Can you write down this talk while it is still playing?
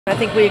I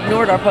think we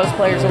ignored our post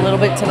players a little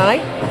bit tonight.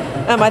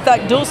 I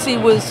thought Dulcie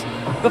was,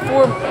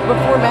 before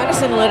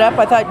Madison lit up,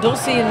 I thought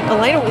Dulcie and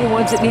Elena were the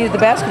ones that needed the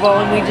basketball,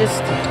 and we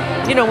just,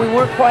 we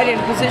weren't quite in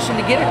a position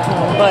to get it to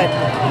them. But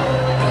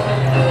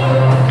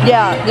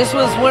yeah, this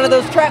was one of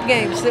those trap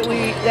games that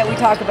we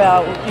talk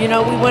about. We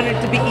wanted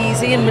it to be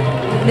easy, and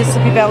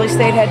Mississippi Valley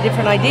State had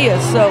different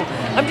ideas. So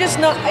I just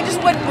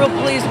wasn't real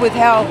pleased with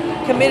how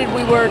committed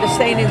we were to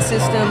staying in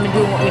system and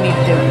doing what we need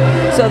to do.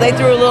 So they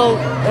threw a little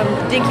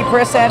dinky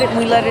press at it, and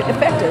we let it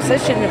affect us. That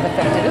shouldn't have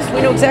affected us.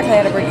 We know exactly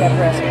how to break that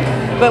press.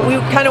 But we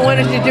kind of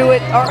wanted to do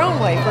it our own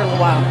way for a little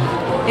while.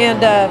 And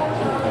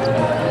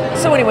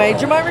so anyway,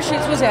 Jamira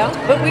Sheets was out,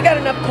 but we got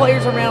enough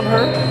players around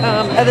her,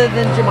 other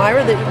than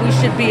Jamira, that we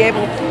should be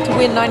able to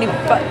win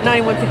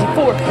 91-54.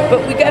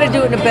 But we got to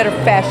do it in a better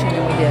fashion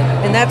than we did.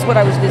 And that's what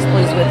I was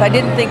displeased with. I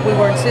didn't think we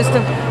were in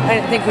system. I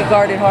didn't think we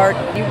guarded hard.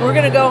 We're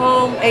going to go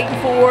home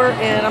 8-4,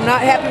 and I'm not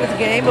happy with the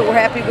game, but we're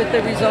happy with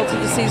the results of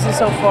the season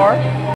so far.